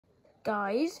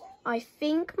Guys, I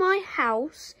think my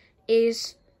house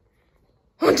is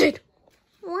haunted.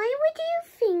 Why would you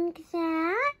think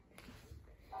that?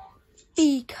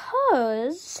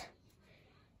 Because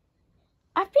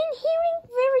I've been hearing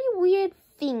very weird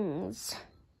things.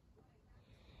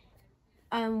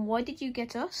 Why did you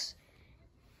get us?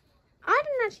 I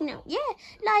don't actually know. Yeah,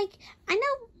 like, I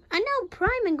know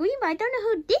Prime and Green, but I don't know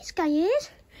who this guy is.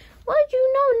 Why do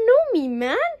you not know me,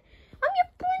 man? I'm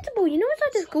your principal. You know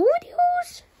inside the school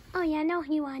videos? Oh yeah, I know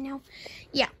who you are now.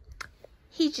 Yeah,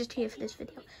 he's just here for this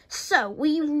video. So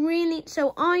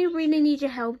I really need your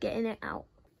help getting it out.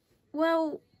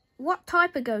 Well, what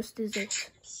type of ghost is it?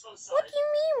 What do you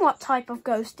mean? What type of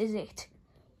ghost is it?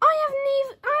 I haven't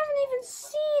even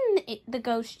seen the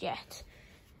ghost yet.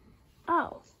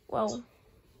 Oh, well,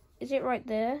 is it right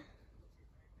there?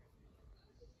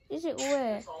 Is it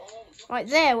where? Right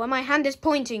there, where my hand is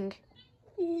pointing.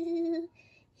 I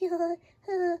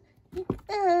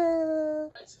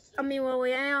mean, well,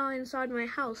 we are inside my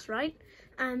house, right?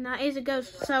 And that is a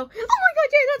ghost, so... Oh my god,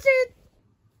 yeah, that's it!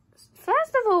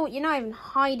 First of all, you're not even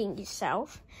hiding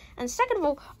yourself. And second of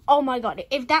all, oh my god,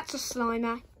 if that's a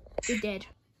Slimer, you're dead.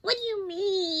 What do you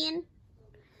mean?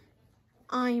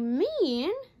 I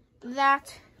mean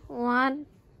that what? You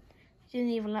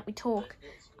didn't even let me talk.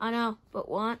 I know, but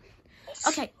what?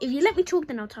 Okay, if you let me talk,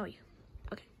 then I'll tell you.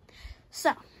 Okay,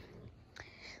 so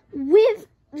with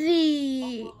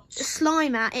the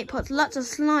Slimer, it puts lots of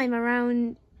slime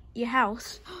around your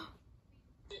house.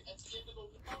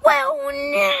 Well,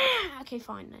 nah. Okay,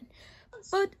 fine then.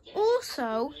 But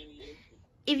also,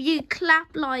 if you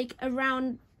clap like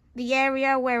around the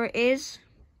area where it is,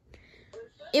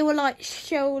 it will like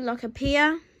show like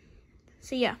appear.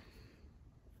 So yeah.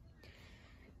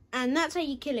 And that's how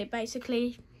you kill it,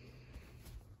 basically.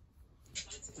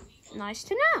 Nice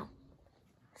to know.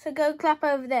 So go clap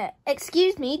over there.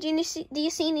 Excuse me, do you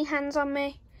see any hands on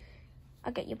me?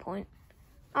 I get your point.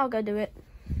 I'll go do it.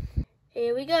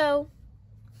 Here we go.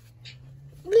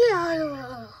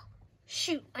 Yeah.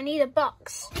 Shoot, I need a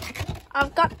box.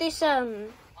 I've got this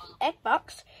egg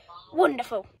box.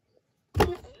 Wonderful.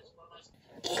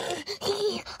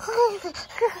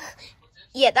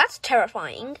 Yeah, that's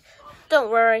terrifying. Don't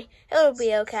worry, it'll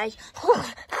be okay.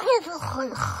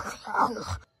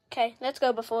 Okay, let's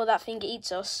go before that thing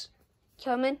eats us.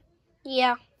 Coming?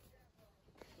 Yeah.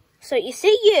 So you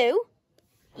see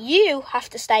you have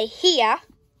to stay here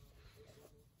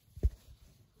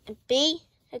and be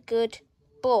a good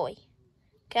boy.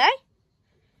 Okay?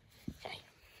 Okay.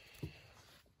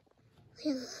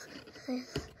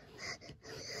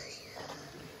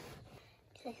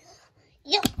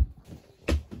 Yep.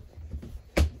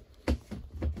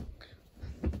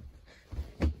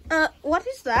 What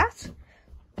is that?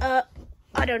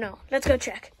 I don't know. Let's go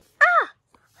check. Ah!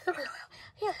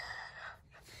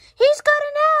 He's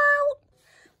gotten out!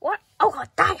 What? Oh, god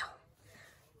damn!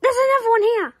 There's another one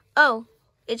here! Oh,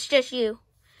 it's just you.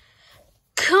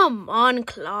 Come on,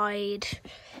 Clyde.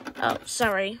 Oh,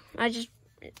 sorry.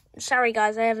 Sorry,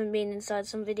 guys, I haven't been inside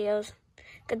some videos.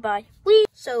 Goodbye.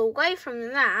 So, away from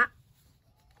that,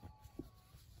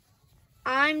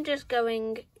 I'm just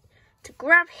going to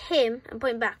grab him and put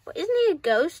him back. But isn't he a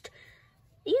ghost?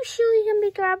 Are you sure he can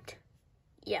be grabbed?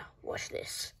 Yeah, watch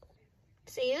this.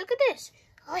 See, look at this.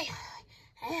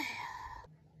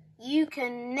 You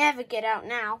can never get out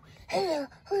now.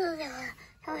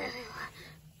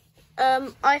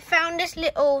 I found this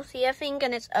little thing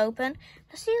and it's open.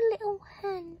 I see a little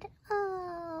hand.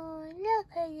 Oh, look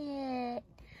at it.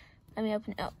 Let me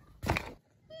open it up.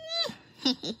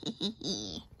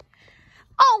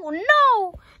 Oh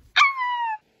no!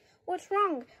 Ah! What's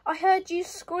wrong? I heard you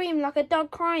scream like a dog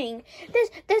crying. There's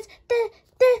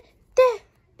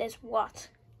what?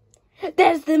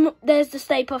 There's the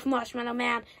Stay Puft Marshmallow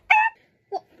Man. Ah!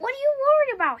 What are you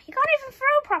worried about? He can't even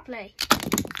throw properly.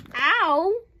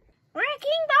 Ow!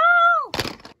 Wrecking ball!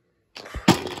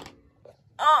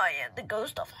 I am the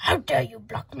ghost of how dare you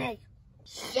block me?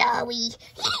 Shall we?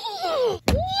 Yeah!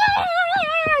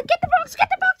 Get the box! Get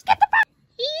the box! Get the box!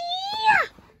 Yeah!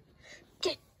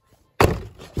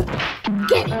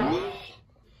 Get it!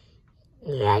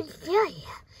 Yeah.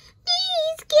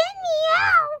 Please get me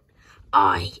out.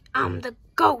 I am the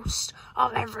ghost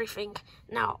of everything.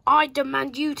 Now I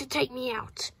demand you to take me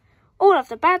out. All of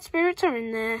the bad spirits are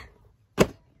in there.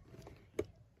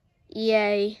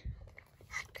 Yay.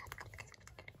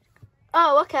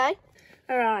 Oh, okay.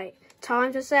 Alright,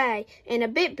 time to say, in a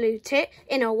bit blue tit,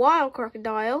 in a wild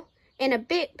crocodile, in a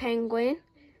bit penguin,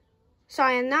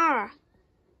 sayonara,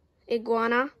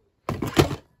 iguana.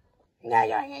 No,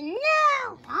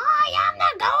 I am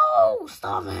the ghost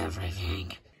of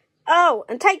everything. Oh,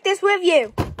 and take this with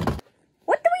you.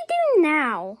 What do we do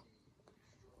now?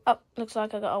 Oh, looks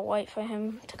like I gotta wait for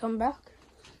him to come back.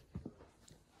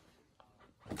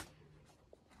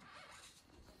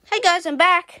 Hey guys, I'm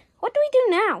back. What do we do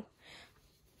now?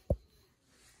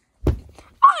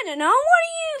 I don't know. What do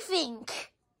you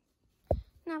think?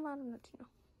 No, I don't know.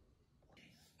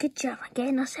 Good job on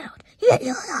getting us out.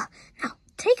 Now,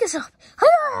 take us up.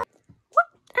 What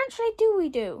actually do we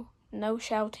do? No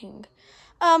shouting.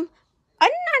 I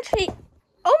didn't actually...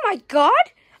 Oh my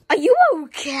God! Are you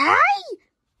okay?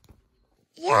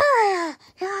 Yeah.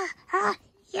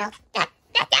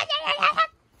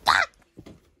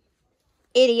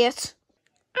 Idiot.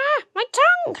 Ah, my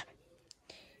tongue!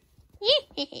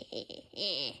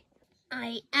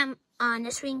 I am on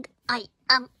a swing. I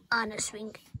am on a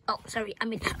swing. Oh, sorry. I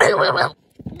mean...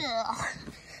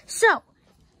 So,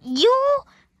 your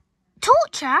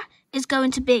torture is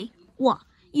going to be what?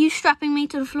 You strapping me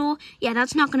to the floor? Yeah,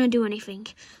 that's not going to do anything.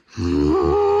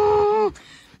 No,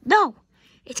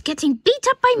 it's getting beat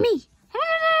up by me.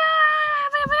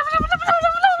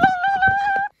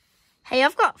 Hey,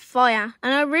 I've got fire,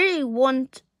 and I really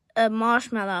want a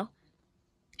marshmallow.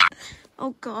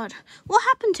 Oh, God. What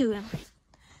happened to him?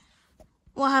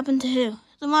 What happened to who?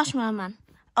 The marshmallow man.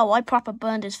 Oh, I proper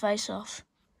burned his face off.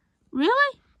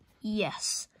 Really?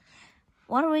 Yes.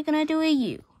 What are we going to do with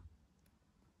you?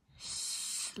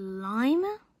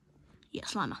 Slimer? Yeah,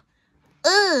 Slimer.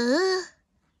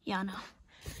 Yeah, I know.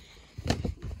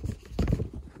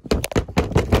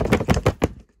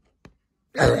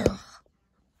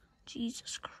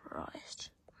 Jesus Christ.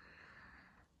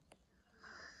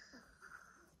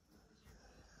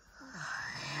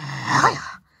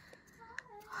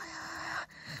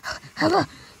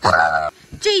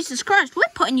 Jesus Christ, we're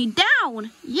putting you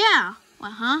down. Yeah.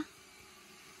 Uh-huh.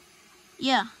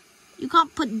 Yeah. You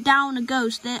can't put down a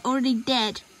ghost. They're already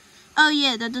dead. Oh,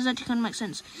 yeah, that does actually kind of make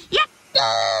sense. Yeah.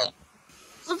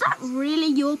 Was that really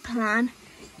your plan?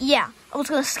 Yeah. I was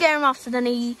going to scare him off so then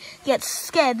he gets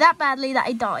scared that badly that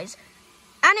he dies.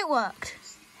 And it worked.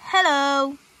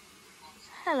 Hello.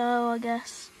 Hello, I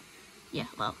guess. Yeah,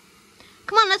 well.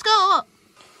 Come on, let's go up.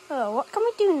 Oh, what can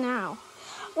we do now?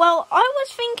 Well, I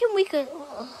was thinking we could...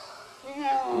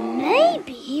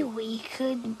 Maybe we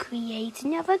could create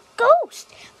another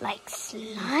ghost, like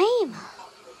Slime.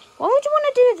 Why would you want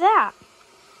to do that?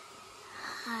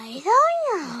 I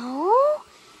don't know.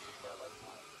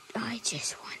 I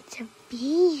just want to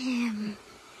be him.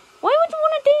 Why would you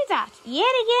want to do that?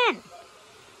 Yet again.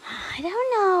 I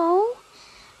don't know.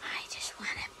 I just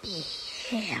want to be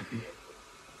him.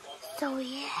 So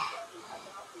yeah,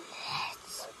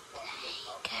 let's play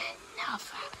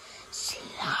another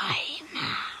Slime.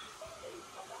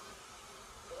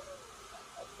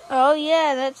 Oh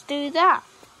yeah, let's do that.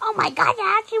 Oh my God,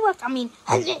 that actually worked. I mean,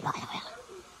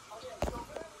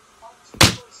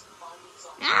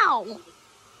 ow.